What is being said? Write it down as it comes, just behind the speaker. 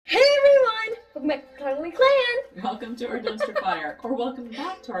Natalie Clan. Welcome to our dumpster fire, or welcome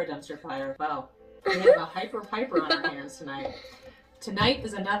back to our dumpster fire. Wow, we have a hyper piper on our hands tonight. Tonight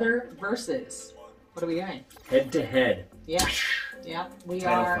is another versus. What are we doing? Head to head. Yeah, yeah, we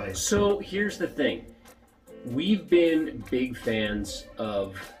Title are. fight. So here's the thing. We've been big fans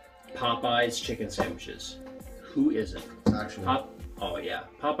of Popeyes chicken sandwiches. Who isn't? Actually. Oh yeah,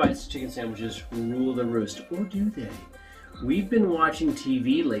 Popeyes chicken sandwiches rule the roost, or do they? We've been watching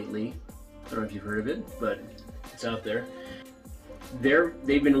TV lately. I don't know if you've heard of it, but it's out there.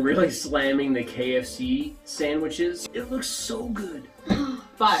 They've been really slamming the KFC sandwiches. It looks so good.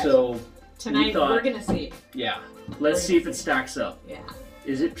 But So tonight thought- we're gonna see. yeah, let's see if it stacks up. Yeah.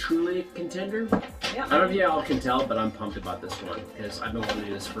 Is it truly a contender? Yeah. I don't know if y'all can tell, but I'm pumped about this one because I've been wanting to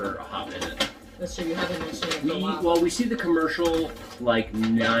do this for a hot minute. That's true. You haven't mentioned it for a while. Well, we see the commercial like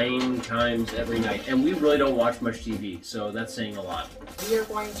 9 times every night, and we really don't watch much TV, so that's saying a lot. We are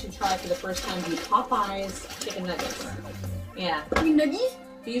going to try for the first time the Popeyes chicken nuggets. Yeah. Nuggies?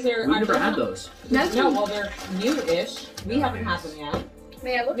 These are. We've never had those. No, well they're new-ish. We haven't had them yet.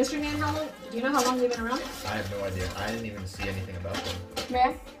 May I look? Mr. Man, how long? Do you know how long they've been around? I have no idea. I didn't even see anything about them. May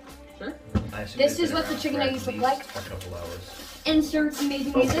I? Sure. I assume This they've is been what the around chicken for at nuggets look least like. A couple hours. Insert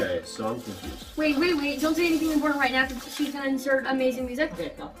amazing music. Okay, so I'm confused. Wait. Don't say anything important right now because she's gonna insert amazing music.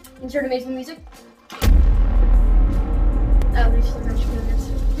 Okay, go. Insert amazing music. Oh, they just look like chicken nuggets.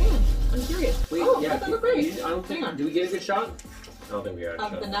 Hmm, I'm curious. Wait, Oh, yeah, they look great. I don't think. Hang on. Do we get a good shot? I don't think we got a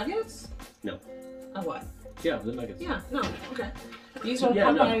Of shot. the nuggets? No. Of what? Yeah, the nuggets. Yeah, no, okay. These are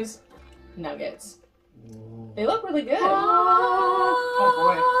Yeah, no. Popeyes nuggets. They look really good.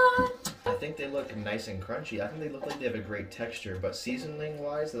 Oh I think they look nice and crunchy. I think they look like they have a great texture, but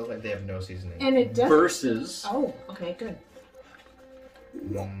seasoning-wise, they look like they have no seasoning. And it does. Versus Oh, okay, good.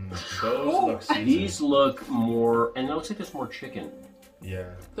 Those look seasoned. these look more, and it looks like there's more chicken. Yeah.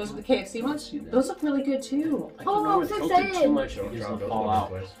 Those are the KFC ones? See that? Those look really good too. I Oh, can remember I'm so filtered excited. too much Don't because drop they'll those fall all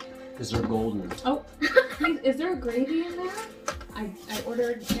out over the place. because they're golden. Oh, please, is there a gravy in there? I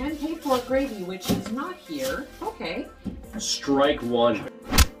ordered and paid for gravy, which is not here. Okay. Strike one.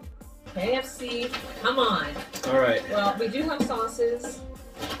 KFC, come on. All right. Well, we do have sauces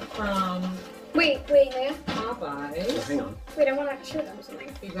from Wait, man. Oh, Popeyes. hang on. Wait, I want to show them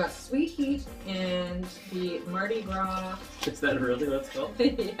something. We've got Sweet Heat and the Mardi Gras. Is that really what it's called?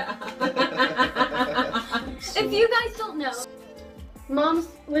 Yeah. If you guys don't know, Mom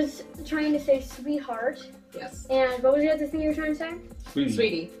was trying to say sweetheart, Yes. and what was the other thing you were trying to say?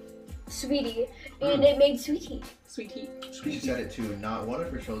 Sweetie. Sweetie, and it made sweet heat. Sweet Heat. She said it to not one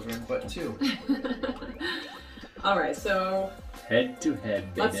of her children, but 2. All right, so Head to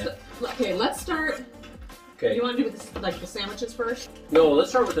head, baby. let's start. Okay. You want to do like the sandwiches first? No, let's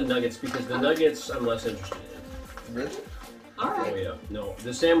start with the nuggets because the nuggets I'm less interested in. Really? All Oh right. yeah. No,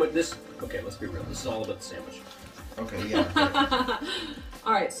 the sandwich. Okay, let's be real. This is all about the sandwich. Okay, yeah.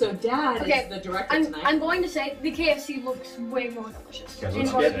 All right, so Dad Okay, is the director I'm tonight. going to say the KFC looks way more delicious. Okay, In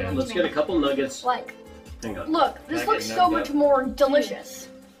let's what get it let's is. get a couple nuggets. Like, Hang on. look, this Nugget, looks so nugget. much more delicious.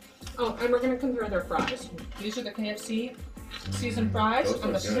 Oh, and we're gonna compare their fries. These are the KFC seasoned fries, Those and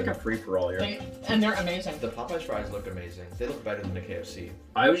look This is like a free for all here. and they're amazing. The Popeyes fries look amazing. They look better than the KFC.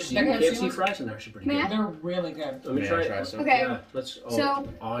 I was just The eating KFC KFC ones? fries and they're actually pretty May I? good. They're really good. Let me May try I it. try some? Okay. Yeah, let's. Oh, So-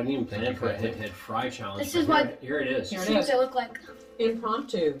 I didn't even plan Thank for a you. head fry challenge. This is but what- Here it is. Here it See what is. they look like.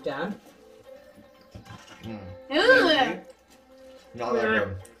 Impromptu, Dad. Ugh. Not that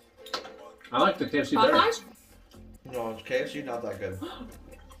good. I like the KFC better. Popeyes? No, KFC not that good.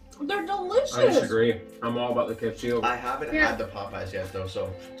 They're delicious. I disagree. I'm all about the KFC. I haven't Yeah. had the Popeyes yet though,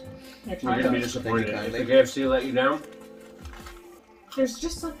 so Here, You're try gonna be those. disappointed Thank if you the kindly. KFC let you down. There's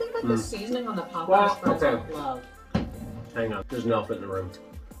just something about the seasoning on the Popeyes Well, fries okay. I love. Hang on. There's an elephant in the room.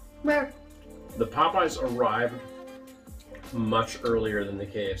 Where? The Popeyes arrived much earlier than the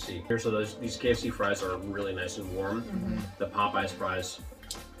KFC. Here, so these KFC fries are really nice and warm. The Popeyes fries,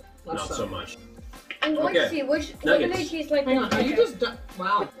 Love not some. so much. I'm going Okay. to see what do they Nuggets. taste like. Hang on, with are you ketchup. just done?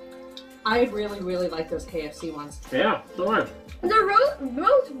 Wow. I really like those KFC ones. Yeah, don't worry. They're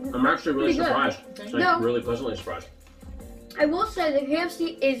both. I'm actually really Pretty good. surprised. Okay. Like, No. really pleasantly surprised. I will say the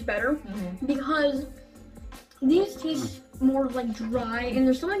KFC is better because these taste more like dry, and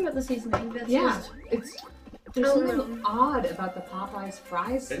there's something about the seasoning that's Yeah, just there's Oh, something odd about the Popeyes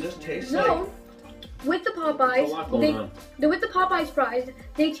fries. it just tastes no. With the There's a Popeyes, lot going on. with the Popeyes fries,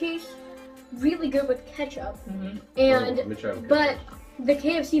 they taste really good with ketchup, Mhm. Oh, and let me try with but the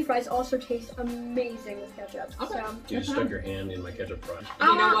KFC fries also taste amazing with ketchup. Okay. So You just stuck your hand in my ketchup fry.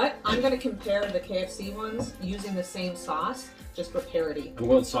 You know what? I'm gonna compare the KFC ones using the same sauce, just for parity. I'm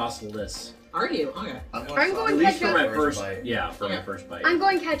going sauceless. Are you? Okay. I'm sauce. going At least for ketchup. my First first, bite. yeah, for my Yeah. first bite. I'm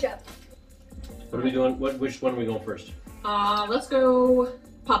going ketchup. What are we doing? Which one are we going first? Let's go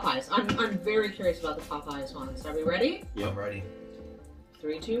Popeyes. I'm very curious about the Popeyes ones. Are we ready? Yeah. I'm ready.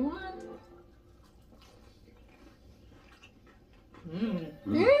 3, 2, 1.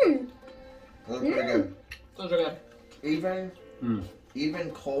 Those are pretty good. Those are good.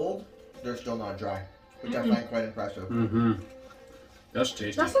 Even cold, they're still not dry, which I find quite impressive. Mm-hmm. That's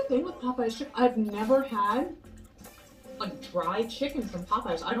tasty. That's the thing with Popeyes chicken. I've never had like dry chicken from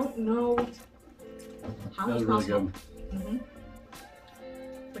Popeyes. I don't know how That it's was really possible. good.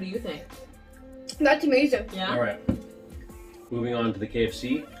 What do you think? That's amazing. Yeah. All right. Moving on to the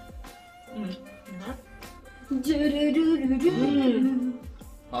KFC.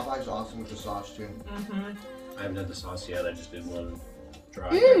 Popeye's awesome with the sauce too. I haven't had the sauce yet. I just did one dry.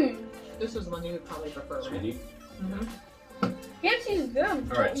 This is the one you would probably prefer, right? Sweetie. KFC is good.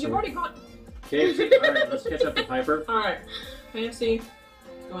 All right. So You've already got. KFC. All right. Let's catch up to Piper. All right. KFC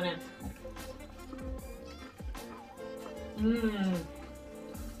going in.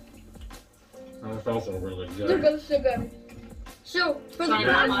 That's also really They're good. both so good. So for the Sorry,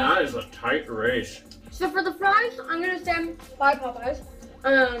 Man, fries, that is a tight race. so for the fries, I'm gonna say 5 Popeyes.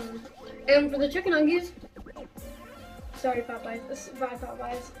 And for the chicken nuggets, sorry Popeyes, this is 5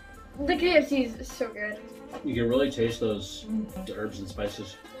 Popeyes. The KFC is so good. You can really taste those herbs and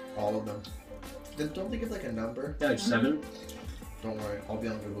spices. All of them. Then don't they give like a number? Yeah, like 7. Don't worry, I'll be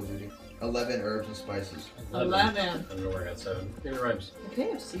on Google duty. 11 herbs and spices. 11. I don't know where I got 7. Maybe it rhymes. The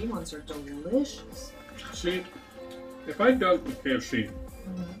KFC ones are delicious. See, if I dunk the KFC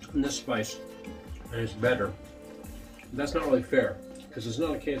in this spice and it's better, that's not really fair because it's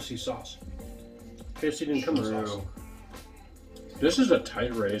not a KFC sauce. KFC didn't come with sauce. This is a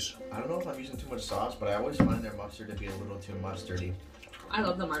tight race. I don't know if I'm using too much sauce, but I always find their mustard to be a little too mustardy. I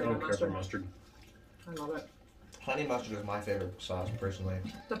love the I margarita don't care for mustard. mustard. I love it. Honey mustard is my favorite sauce, personally.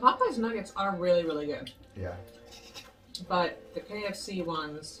 The Popeyes nuggets are really, really good. Yeah. But the KFC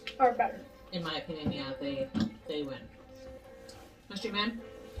ones, Are better. in my opinion, yeah, they win. Mystery Man,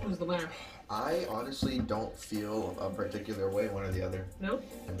 who's the winner? I honestly don't feel a particular way, one or the other. Nope.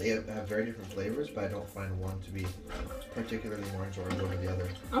 And they have very different flavors, but I don't find one to be particularly more enjoyable than the other.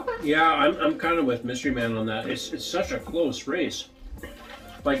 Okay. Yeah, I'm kind of with Mystery Man on that. It's such a close race.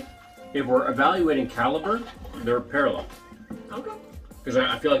 Like, if we're evaluating caliber, they're parallel. Okay. Because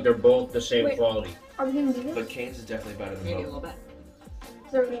I feel like they're both the same Wait. quality. Are we gonna do this? But Cane's is definitely better than Maybe a both. little bit.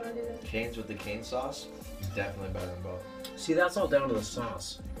 So we're gonna do this. Cane's with the cane sauce, definitely better than both. See, that's all down to the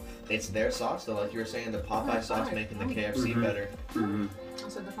sauce. It's their sauce though, like you were saying, the Popeye sauce fries. making the KFC better. I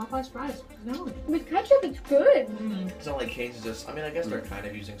said the Popeyes fries. No. With ketchup, it's good. It's not like Cane's is just, I mean, I guess they're kind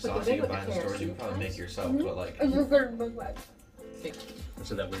of using But the sauce thing you can with buy in the the stores, you KFC can probably make fries- yourself, but like, It's good both ways. I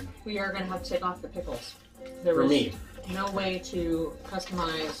said that weird. We are going to have to take off the pickles. There For was me. no way to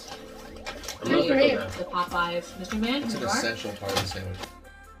customize I'm not for thinking him. that. the Popeyes. Mystery Man, it's an you are? essential part of the sandwich.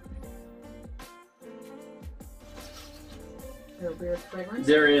 Is there a weird fragrance?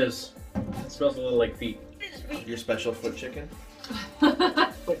 There is. It smells a little like feet. Your special foot chicken?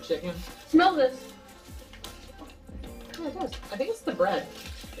 Foot chicken. Smell this. Oh, it does. I think it's the bread.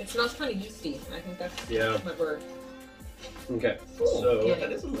 It smells kind of yeasty. I think that's Yeah. my word. Okay. Ooh, So, yeah.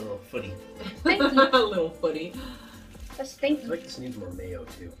 that is a little footy. Thank you. A little footy. That's I stinky. feel like this needs more mayo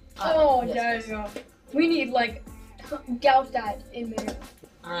too. Oh, yes, yeah, yes. yeah. We need like douse that in there.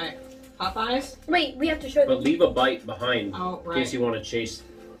 All right. Popeyes. Wait, we have to show But them. leave a bite behind Oh, in right. case you want to chase.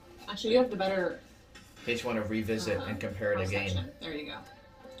 Actually, you have the better In case you want to revisit and compare it again. section. There you go.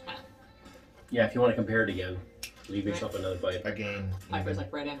 Yeah, if you want to compare it again, leave yourself another bite. Again. Piper's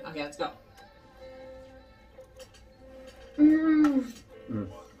like right in. Okay, let's go. Mmm.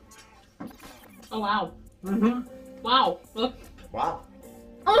 Oh wow. Wow. Look. Wow.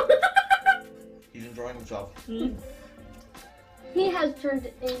 He's enjoying himself. He has turned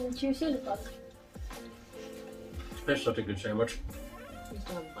into Santa Claus. That's such a good sandwich. We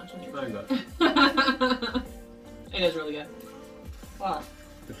still have a bunch of I got It is really good. Wow.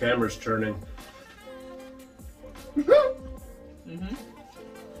 the camera's turning. Mm-hmm.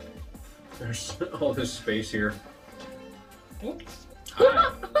 There's all this space here. Oops.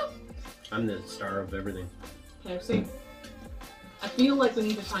 Hi. I'm the star of everything. KFC. I feel like we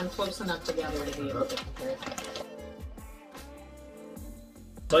need to time close enough together to be able to compare it.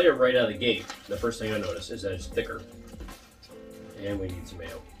 Tell you right out of the gate, the first thing I notice is that it's thicker. And we need some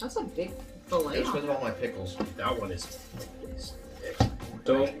mayo. That's a big fillet. It's because of all my pickles. That one is thick.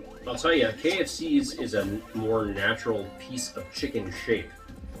 So, I'll tell you, KFC's is a more natural piece of chicken shape.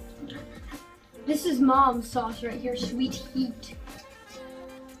 This is mom's sauce right here, sweet heat.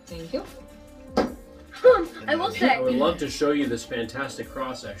 Thank you. I will I say, would love to show you this fantastic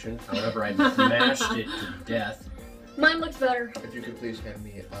cross section. However, I mashed it to death. mine looks better. If you could please hand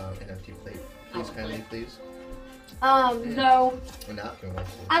me an empty plate. Please, kindly, please. So A napkin, one,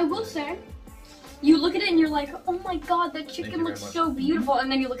 please. I will say, you look at it and you're like, oh my god, that you chicken very looks much. so beautiful,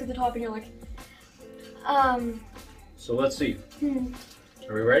 and then you look at the top and you're like, So let's see.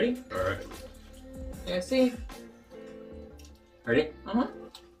 Are we ready? All right. KFC. Ready? Uh-huh.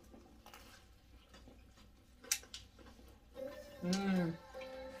 Mmm.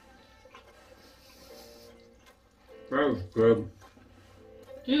 That was good.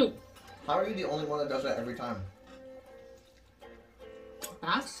 Dude, How are you the only one that does that every time?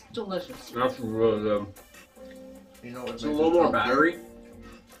 that's delicious. That's really good. You know what It's a little more battery.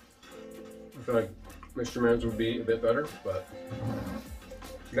 I feel like Mr. Man's would be a bit better, but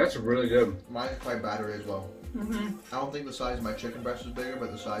that's really good. Mine is quite battery as well. Mm-hmm. I don't think the size of my chicken breast is bigger,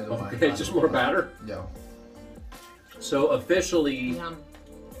 but the size of mine. Okay, just more batter. Yeah. So officially, Yum.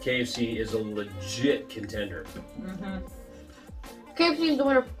 KFC is a legit contender. Mm-hmm. KFC is the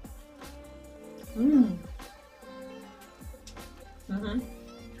winner. Mmm. Mm-hmm.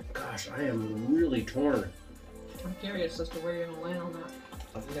 Gosh, I am really torn. I'm curious as to where you're gonna land on that.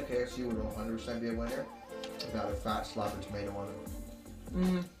 I think the KFC would 100% be a winner. Got a fat slab of tomato on it.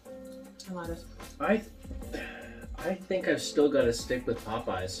 Mmm. I like this. I think I've still got to stick with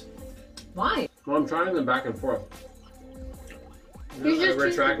Popeyes. Why? Well, I'm trying them back and forth. You I just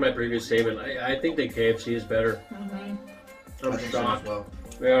retract my previous statement. I think the KFC is better. Mm-hmm. I'm I think so as shocked. well.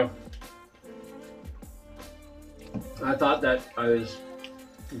 Yeah. I thought that I was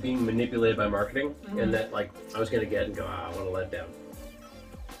being manipulated by marketing and that like I was gonna get and go, what a letdown.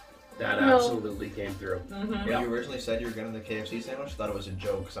 That No. absolutely came through. Mm-hmm. When Yeah. you originally said you were getting the KFC sandwich, I thought it was a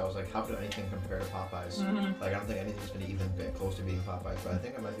joke because I was like, how could anything compare to Popeyes? Mm-hmm. Like, I don't think anything's been even close to being Popeyes, but I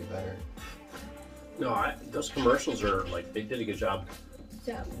think it might be better. No, those commercials are like they did a good job.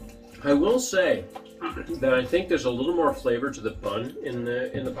 So, I will say that I think there's a little more flavor to the bun in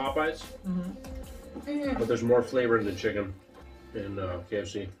the Popeyes, Mm-hmm. but there's more flavor in the chicken in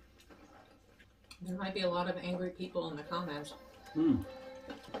KFC. There might be a lot of angry people in the comments.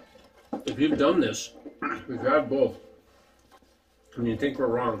 If you've done this, if you have both, and you think we're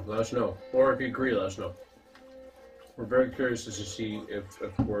wrong, let us know. Or if you agree, let us know. We're very curious to see if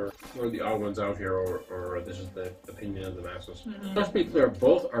we're the odd ones out here or this is the opinion of the masses. Mm-hmm. Let's be clear,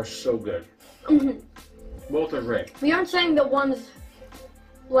 both are so good. Both are great. we aren't saying that one's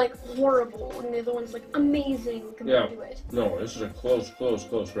like horrible and the other one's like amazing compared to it. No, this is a close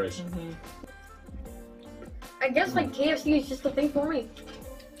race. Mm-hmm. I guess like KFC is just a thing for me.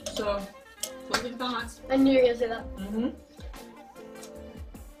 So, closing thoughts. I knew you were gonna say that. Mm-hmm.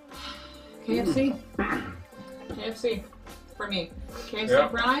 KFC. KFC for me. KFC Yeah.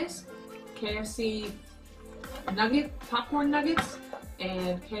 fries, KFC popcorn nuggets,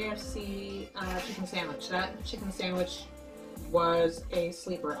 and KFC chicken sandwich. That chicken sandwich was a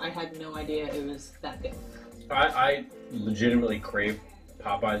sleeper. I had no idea it was that good. I legitimately crave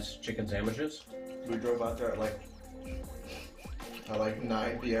Popeyes chicken sandwiches. We drove out there at like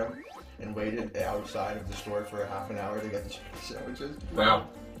 9 p.m. and waited outside of the store for half an hour to get the chicken sandwiches. Wow.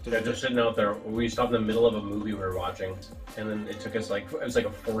 Yeah, just sitting out there. We stopped in the middle of a movie we were watching, and then it took us it was like a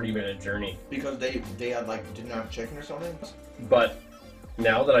 40-minute journey. Because they had didn't have chicken or something. But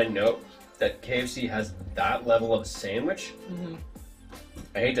now that I know that KFC has that level of sandwich, Mm-hmm.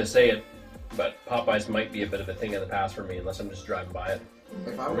 I hate to say it, but Popeyes might be a bit of a thing of the past for me unless I'm just driving by it.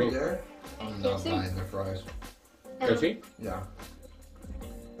 If I were there, I'm not KFC? buying their fries. KFC? Yeah.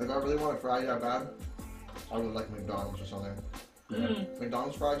 If I really want a fry that bad, I would like McDonald's or something. Mm-hmm.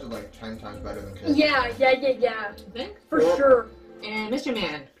 McDonald's fries are like 10 times better than KFC. Yeah. I think. For Well- sure. And Mr.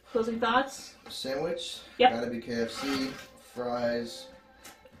 Man, closing thoughts? Sandwich, Yep. gotta be KFC. Fries,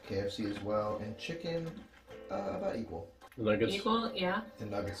 KFC as well. And chicken, about equal. Nuggets. Equal, yeah. The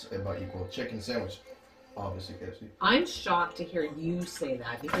nuggets, about equal. Chicken sandwich, obviously KFC. I'm shocked to hear you say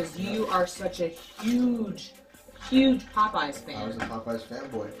that because you are such a huge Popeyes I was fan. a Popeyes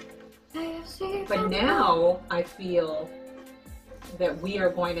fanboy. KFC. But now I feel that we are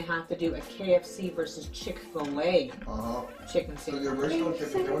going to have to do a KFC versus Chick-fil-A chicken So the sandwich. original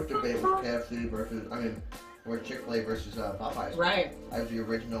chicken sandwich debate was KFC versus, or Chick-fil-A versus Popeyes. Right. That was the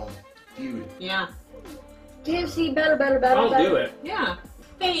original feud. Yeah. KFC better. I'll do it. Yeah.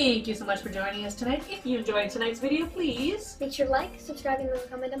 Thank you so much for joining us tonight. If you enjoyed tonight's video, please. Make sure to like, subscribe, and leave a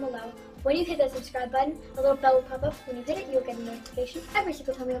comment down below. When you hit that subscribe button, a little bell will pop up. When you hit it, you'll get a notification every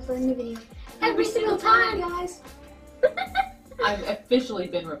single time we upload a new video. Every single time, guys! I've officially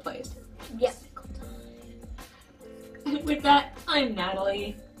been replaced. Yes. And with that, I'm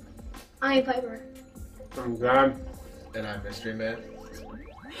Natalie. I'm Piper. I'm glad. And I'm Mystery Man.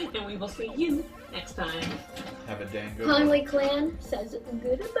 And we will see you next time. Have a dang good one. Connolly Clan says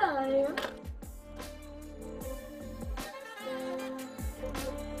goodbye.